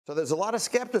So there's a lot of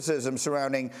skepticism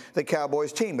surrounding the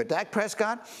Cowboys team. But Dak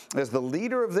Prescott, as the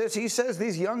leader of this, he says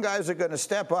these young guys are going to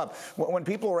step up. When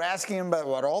people were asking him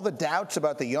about all the doubts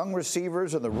about the young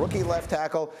receivers and the rookie left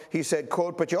tackle, he said,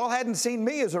 quote, "But y'all hadn't seen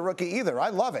me as a rookie either. I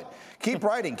love it. Keep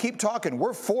writing, keep talking.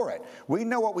 We're for it. We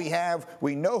know what we have.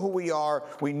 We know who we are.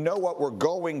 We know what we're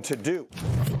going to do."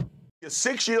 You're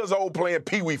 6 years old playing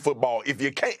pee-wee football. If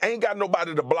you ain't got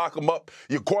nobody to block them up,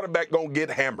 your quarterback gonna get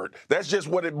hammered. That's just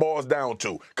what it boils down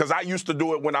to. Because I used to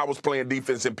do it when I was playing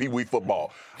defense in pee-wee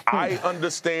football. I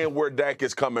understand where Dak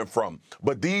is coming from,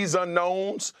 but these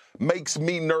unknowns makes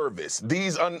me nervous.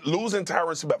 Losing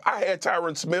Tyron Smith. I had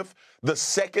Tyron Smith, the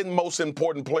second most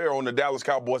important player on the Dallas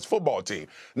Cowboys football team.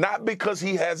 Not because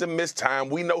he hasn't missed time.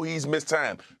 We know he's missed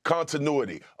time.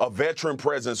 Continuity, a veteran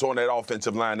presence on that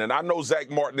offensive line. And I know Zach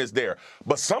Martin is there.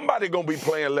 But somebody going to be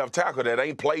playing left tackle that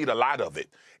ain't played a lot of it.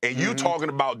 And you talking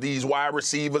about these wide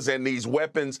receivers and these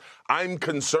weapons, I'm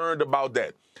concerned about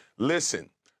that. Listen,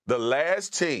 the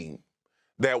last team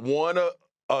that won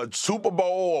a Super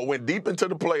Bowl or went deep into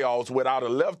the playoffs without a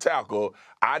left tackle,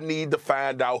 I need to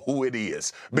find out who it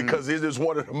is because it is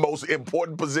one of the most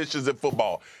important positions in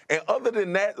football. And other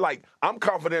than that, I'm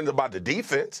confident about the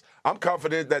defense. I'm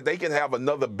confident that they can have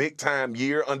another big-time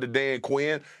year under Dan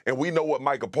Quinn, and we know what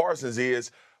Micah Parsons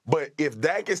is. But if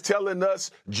Dak is telling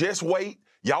us, just wait,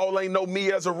 y'all ain't know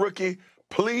me as a rookie,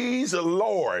 please,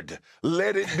 Lord,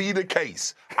 let it be the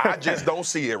case. I just don't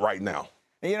see it right now.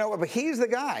 You know, but he's the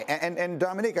guy. And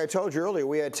Dominique, I told you earlier,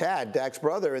 we had Tad, Dak's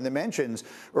brother, in the mentions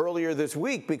earlier this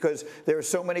week because there are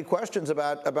so many questions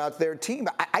about their team.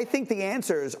 I think the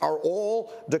answers are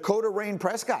all Dakota Rain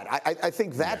Prescott. I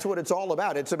think that's what it's all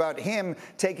about. It's about him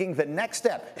taking the next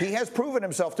step. He has proven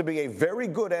himself to be a very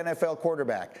good NFL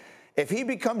quarterback. If he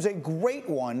becomes a great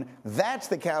one, that's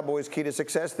the Cowboys' key to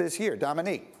success this year.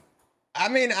 Dominique. I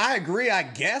mean, I agree, I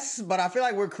guess, but I feel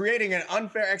like we're creating an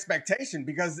unfair expectation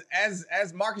because as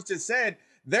Marcus just said,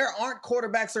 there aren't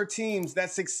quarterbacks or teams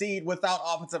that succeed without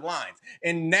offensive lines.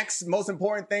 And next most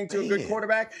important thing to a good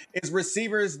quarterback is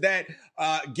receivers that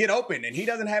get open. And he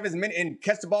doesn't have as many and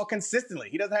catch the ball consistently.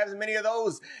 He doesn't have as many of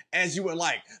those as you would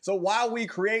like. So while we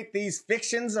create these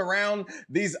fictions around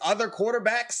these other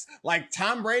quarterbacks, like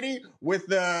Tom Brady with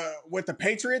the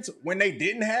Patriots, when they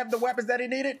didn't have the weapons that he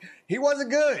needed, he wasn't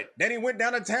good. Then he went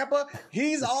down to Tampa.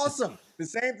 He's awesome. The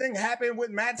same thing happened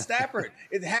with Matt Stafford.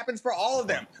 It happens for all of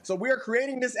them. So we are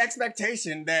creating this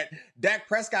expectation that Dak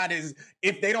Prescott is,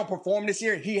 if they don't perform this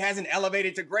year, he hasn't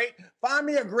elevated to great. Find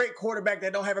me a great quarterback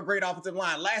that don't have a great offensive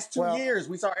line. Last 2 years,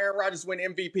 we saw Aaron Rodgers win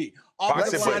MVP.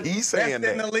 Offensive line, best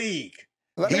in the league.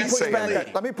 Let me push back a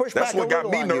little. That's what got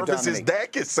me nervous is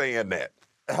Dak is saying that.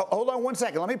 Hold on one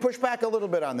second. Let me push back a little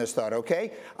bit on this thought,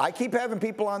 okay? I keep having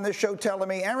people on this show telling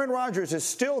me Aaron Rodgers is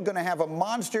still going to have a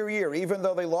monster year, even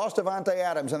though they lost Devontae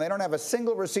Adams, and they don't have a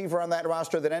single receiver on that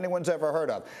roster that anyone's ever heard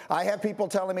of. I have people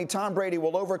telling me Tom Brady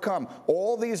will overcome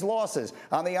all these losses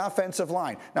on the offensive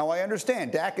line. Now, I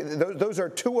understand, Dak, those are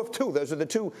 2 of 2. Those are the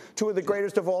two of the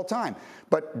greatest of all time.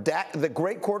 But Dak, the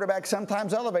great quarterbacks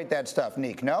sometimes elevate that stuff,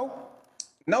 Neek, no?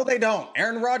 No, they don't.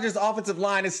 Aaron Rodgers' offensive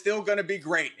line is still going to be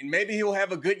great. And maybe he'll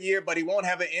have a good year, but he won't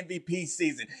have an MVP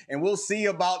season. And we'll see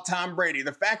about Tom Brady.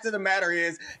 The fact of the matter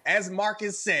is, as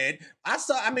Marcus said,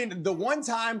 the one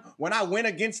time when I went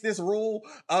against this rule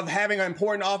of having an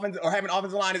important offense or having an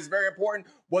offensive line is very important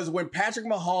was when Patrick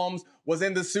Mahomes was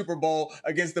in the Super Bowl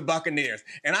against the Buccaneers.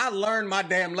 And I learned my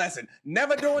damn lesson.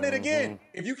 Never doing it again.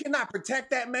 If you cannot protect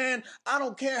that man, I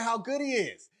don't care how good he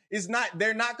is.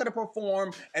 They're not going to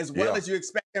perform as well as you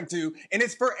expect them to. And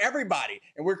it's for everybody.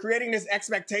 And we're creating this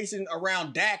expectation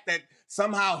around Dak that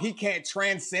somehow he can't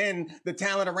transcend the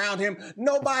talent around him.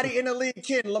 Nobody in the league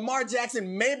can. Lamar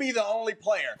Jackson may be the only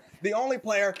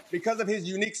player because of his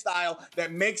unique style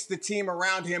that makes the team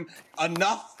around him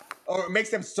enough or makes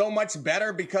them so much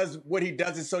better because what he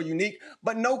does is so unique.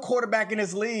 But no quarterback in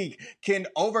this league can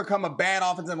overcome a bad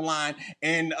offensive line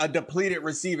and a depleted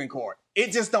receiving corps.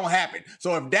 It just don't happen.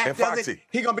 So if Dak does it,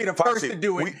 he's going to be the first to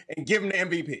do it and give him the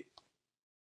MVP.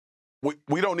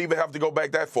 We don't even have to go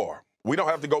back that far. We don't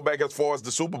have to go back as far as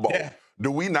the Super Bowl. Yeah. Do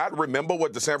we not remember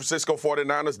what the San Francisco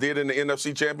 49ers did in the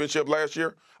NFC Championship last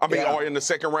year? Or in the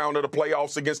second round of the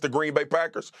playoffs against the Green Bay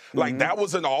Packers? That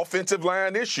was an offensive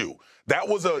line issue. That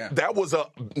was a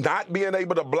not being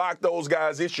able to block those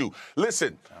guys issue.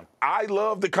 Listen, I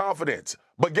love the confidence,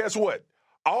 but guess what?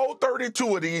 All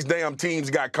 32 of these damn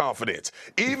teams got confidence.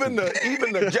 Even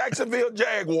the Jacksonville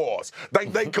Jaguars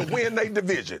think they could win their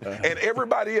division. And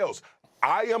everybody else,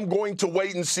 I am going to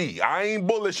wait and see. I ain't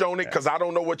bullish on it because I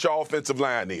don't know what your offensive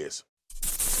line is.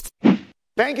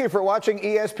 Thank you for watching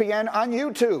ESPN on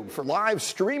YouTube. For live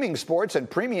streaming sports and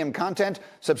premium content,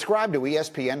 subscribe to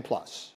ESPN+.